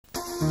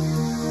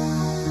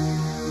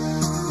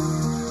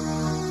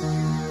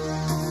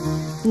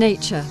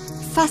Nature,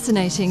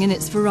 fascinating in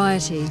its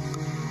variety.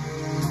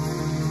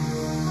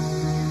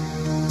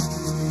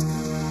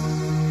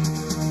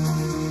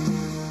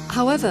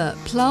 However,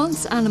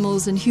 plants,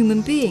 animals and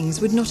human beings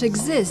would not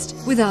exist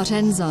without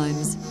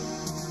enzymes.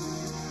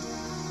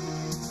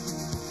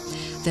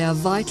 They are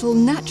vital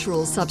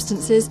natural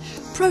substances,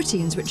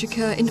 proteins which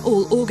occur in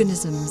all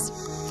organisms.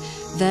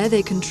 There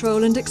they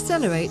control and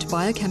accelerate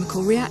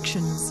biochemical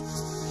reactions.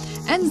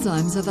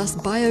 Enzymes are thus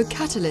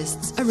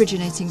biocatalysts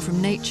originating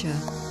from nature.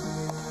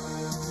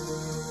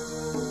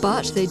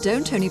 But they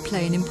don't only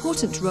play an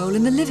important role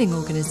in the living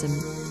organism.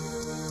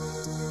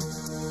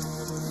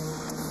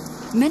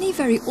 Many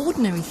very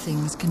ordinary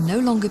things can no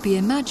longer be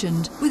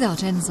imagined without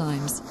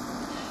enzymes.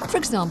 For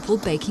example,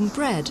 baking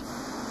bread.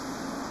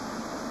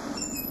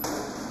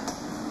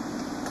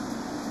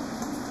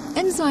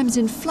 Enzymes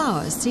in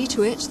flour see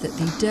to it that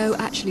the dough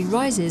actually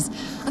rises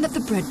and that the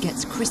bread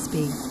gets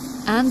crispy.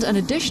 And an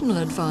additional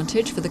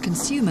advantage for the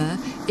consumer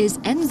is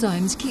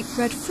enzymes keep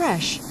bread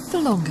fresh for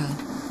longer.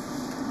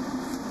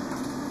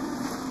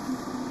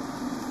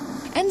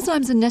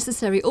 Enzymes are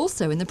necessary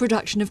also in the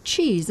production of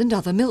cheese and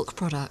other milk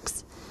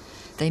products.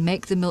 They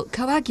make the milk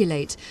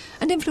coagulate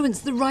and influence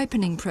the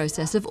ripening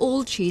process of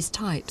all cheese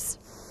types.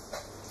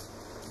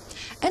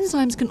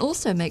 Enzymes can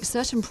also make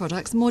certain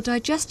products more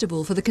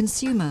digestible for the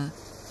consumer.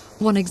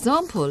 One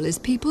example is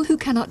people who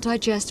cannot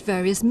digest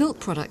various milk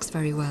products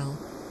very well.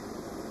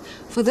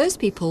 For those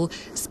people,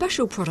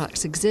 special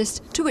products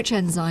exist to which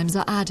enzymes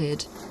are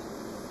added.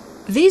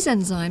 These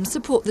enzymes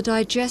support the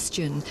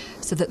digestion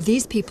so that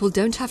these people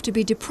don't have to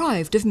be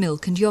deprived of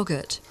milk and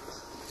yogurt.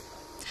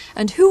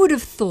 And who would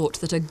have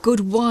thought that a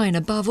good wine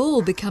above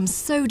all becomes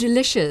so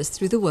delicious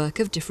through the work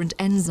of different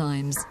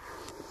enzymes?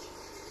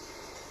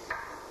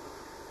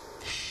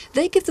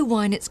 They give the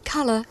wine its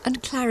colour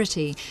and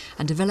clarity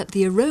and develop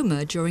the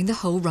aroma during the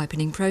whole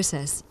ripening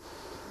process.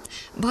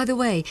 By the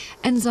way,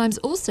 enzymes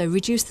also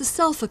reduce the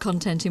sulphur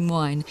content in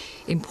wine,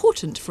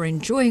 important for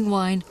enjoying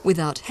wine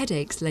without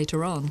headaches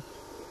later on.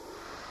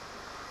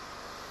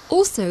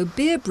 Also,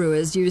 beer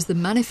brewers use the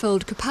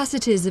manifold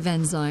capacities of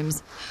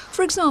enzymes,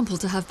 for example,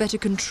 to have better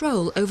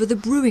control over the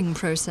brewing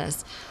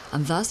process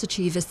and thus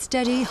achieve a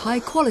steady,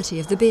 high quality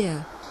of the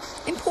beer.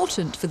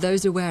 Important for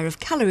those aware of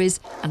calories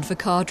and for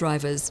car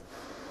drivers.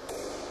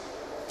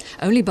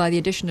 Only by the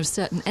addition of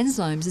certain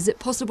enzymes is it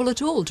possible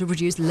at all to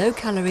produce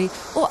low-calorie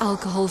or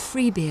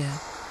alcohol-free beer.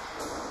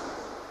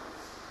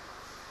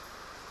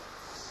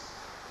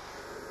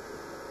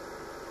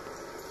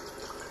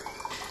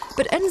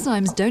 But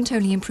enzymes don't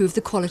only improve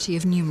the quality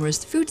of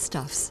numerous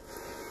foodstuffs.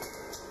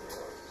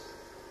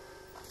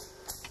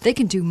 They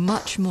can do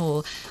much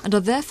more and are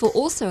therefore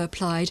also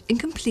applied in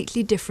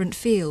completely different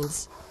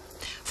fields.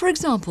 For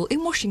example,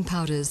 in washing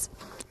powders.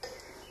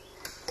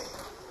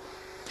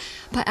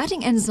 By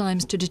adding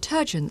enzymes to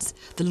detergents,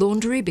 the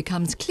laundry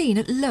becomes clean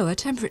at lower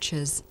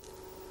temperatures.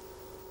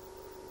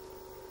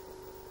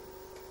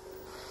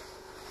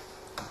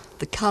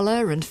 The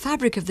colour and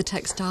fabric of the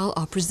textile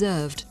are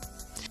preserved.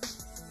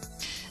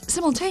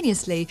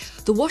 Simultaneously,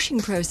 the washing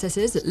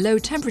processes at low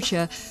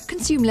temperature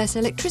consume less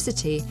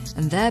electricity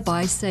and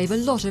thereby save a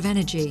lot of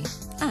energy,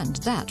 and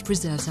that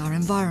preserves our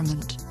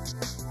environment.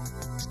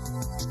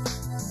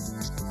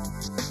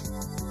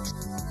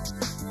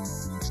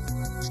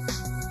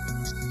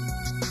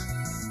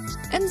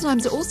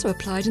 Enzymes are also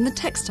applied in the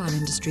textile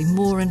industry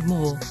more and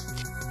more.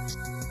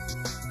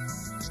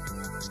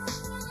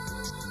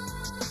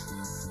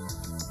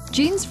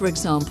 Jeans, for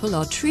example,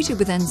 are treated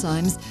with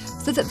enzymes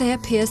so that they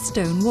appear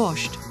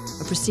stone-washed,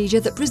 a procedure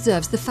that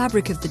preserves the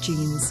fabric of the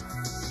jeans.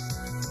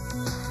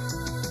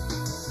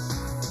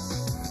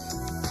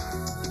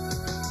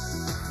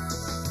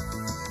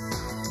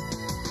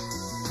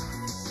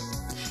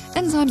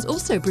 Enzymes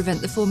also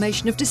prevent the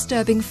formation of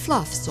disturbing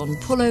fluffs on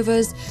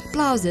pullovers,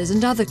 blouses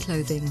and other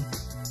clothing.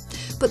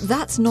 But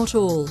that's not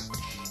all.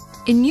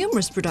 In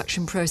numerous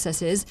production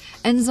processes,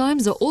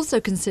 enzymes are also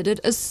considered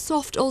as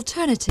soft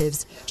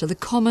alternatives to the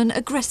common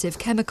aggressive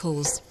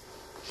chemicals,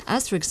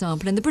 as for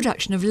example in the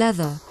production of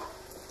leather.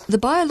 The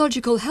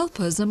biological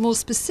helpers are more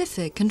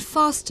specific and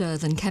faster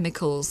than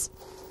chemicals.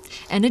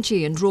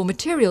 Energy and raw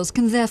materials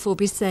can therefore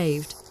be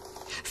saved.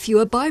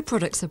 Fewer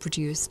byproducts are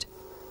produced.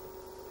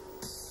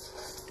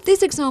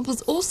 These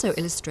examples also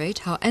illustrate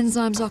how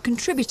enzymes are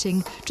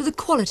contributing to the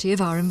quality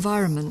of our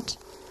environment.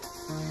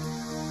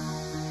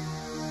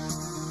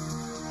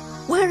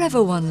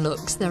 Wherever one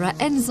looks, there are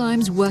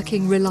enzymes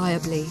working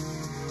reliably.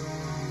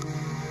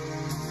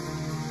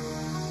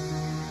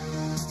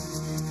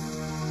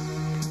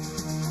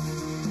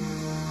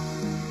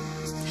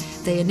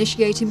 They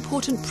initiate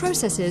important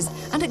processes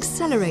and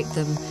accelerate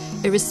them,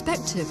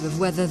 irrespective of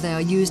whether they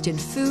are used in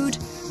food,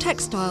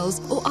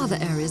 textiles, or other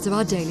areas of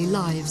our daily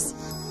lives.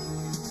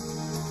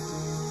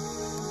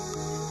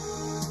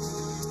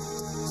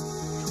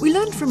 We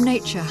learned from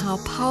nature how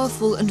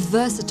powerful and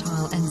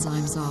versatile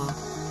enzymes are.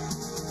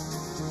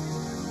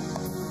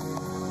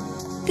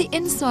 The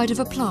inside of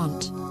a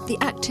plant, the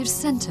active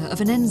centre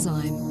of an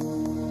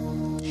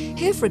enzyme.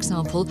 Here, for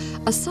example,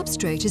 a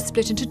substrate is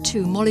split into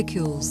two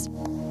molecules.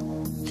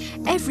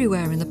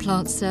 Everywhere in the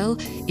plant cell,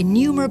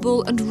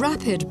 innumerable and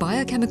rapid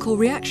biochemical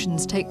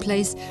reactions take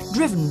place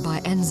driven by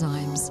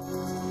enzymes.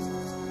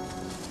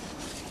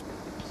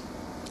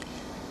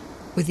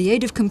 With the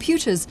aid of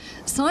computers,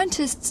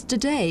 scientists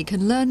today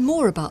can learn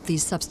more about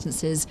these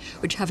substances,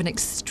 which have an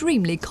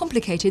extremely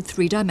complicated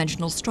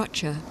three-dimensional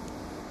structure.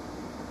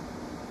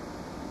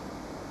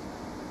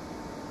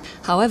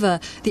 However,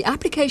 the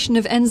application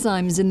of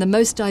enzymes in the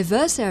most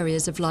diverse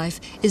areas of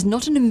life is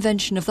not an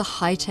invention of the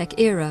high-tech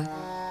era.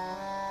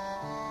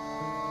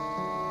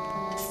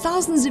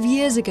 Thousands of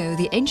years ago,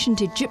 the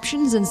ancient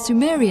Egyptians and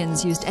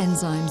Sumerians used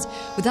enzymes,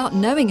 without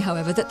knowing,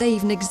 however, that they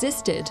even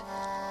existed.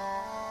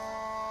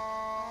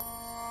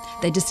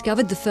 They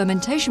discovered the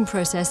fermentation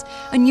process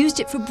and used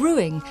it for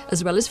brewing,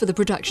 as well as for the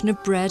production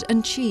of bread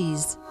and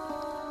cheese.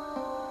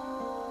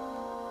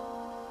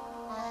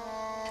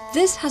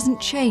 This hasn't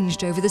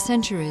changed over the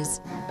centuries.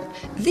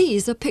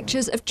 These are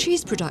pictures of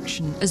cheese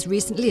production as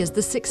recently as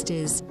the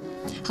 60s.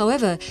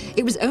 However,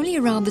 it was only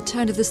around the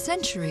turn of the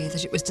century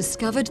that it was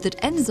discovered that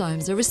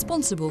enzymes are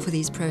responsible for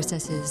these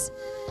processes.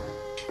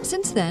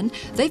 Since then,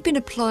 they've been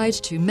applied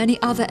to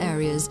many other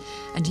areas,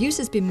 and use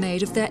has been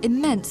made of their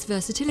immense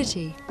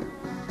versatility.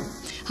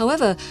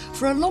 However,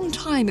 for a long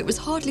time it was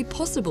hardly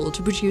possible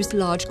to produce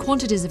large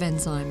quantities of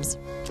enzymes.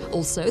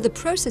 Also, the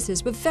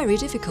processes were very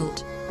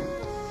difficult.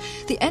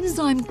 The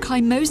enzyme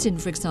chymosin,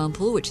 for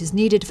example, which is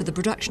needed for the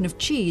production of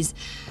cheese,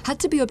 had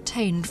to be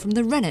obtained from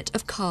the rennet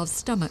of calves'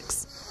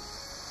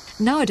 stomachs.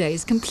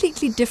 Nowadays,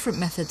 completely different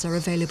methods are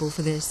available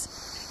for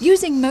this.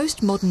 Using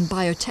most modern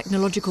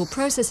biotechnological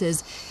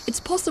processes, it's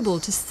possible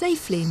to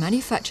safely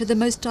manufacture the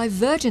most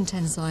divergent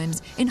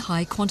enzymes in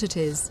high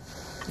quantities.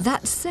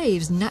 That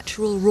saves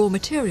natural raw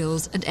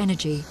materials and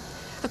energy,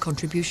 a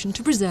contribution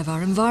to preserve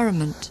our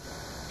environment.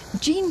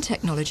 Gene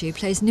technology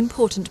plays an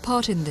important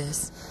part in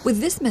this. With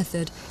this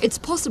method, it's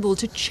possible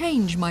to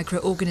change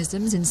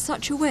microorganisms in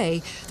such a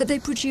way that they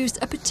produce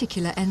a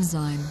particular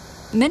enzyme.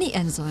 Many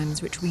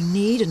enzymes which we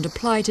need and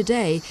apply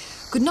today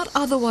could not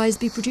otherwise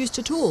be produced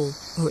at all,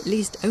 or at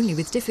least only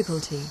with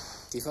difficulty.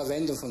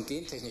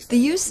 The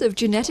use of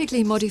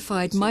genetically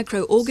modified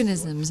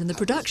microorganisms in the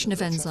production of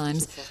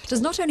enzymes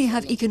does not only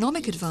have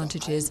economic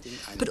advantages,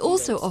 but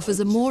also offers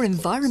a more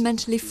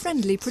environmentally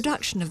friendly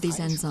production of these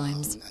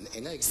enzymes.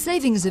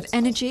 Savings of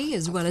energy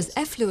as well as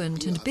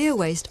effluent and beer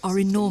waste are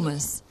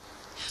enormous.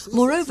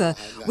 Moreover,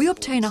 we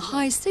obtain a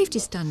high safety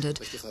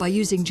standard by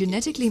using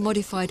genetically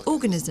modified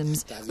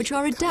organisms which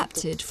are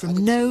adapted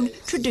from known,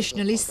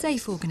 traditionally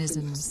safe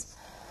organisms.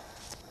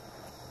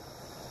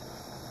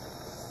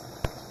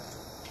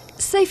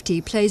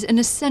 Safety plays an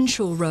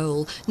essential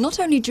role, not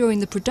only during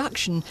the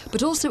production,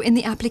 but also in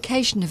the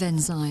application of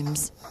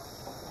enzymes.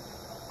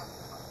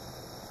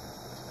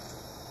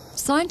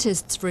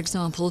 Scientists, for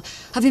example,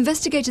 have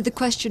investigated the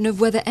question of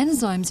whether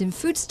enzymes in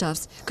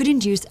foodstuffs could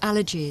induce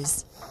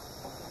allergies.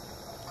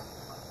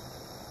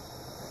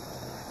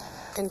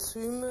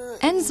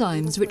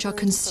 Enzymes which are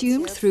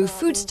consumed through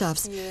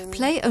foodstuffs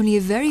play only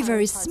a very,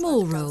 very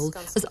small role,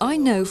 as I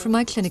know from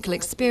my clinical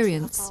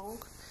experience.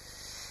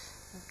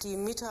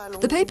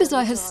 The papers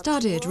I have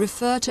studied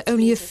refer to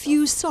only a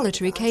few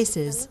solitary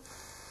cases.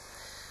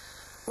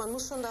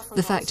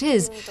 The fact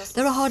is,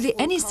 there are hardly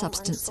any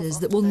substances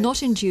that will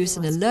not induce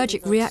an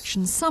allergic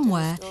reaction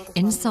somewhere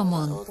in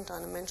someone.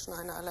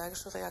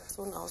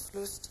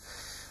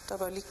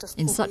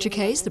 In such a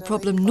case, the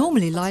problem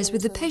normally lies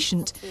with the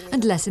patient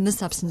and less in the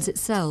substance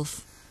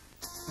itself.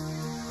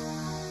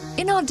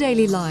 In our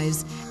daily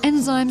lives,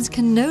 enzymes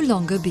can no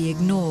longer be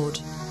ignored.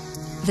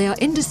 They are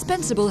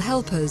indispensable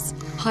helpers,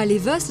 highly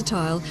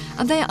versatile,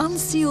 and they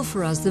unseal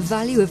for us the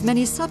value of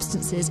many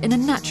substances in a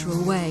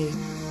natural way.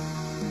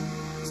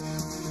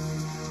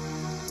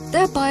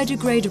 They're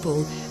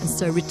biodegradable and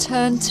so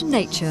return to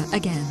nature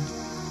again.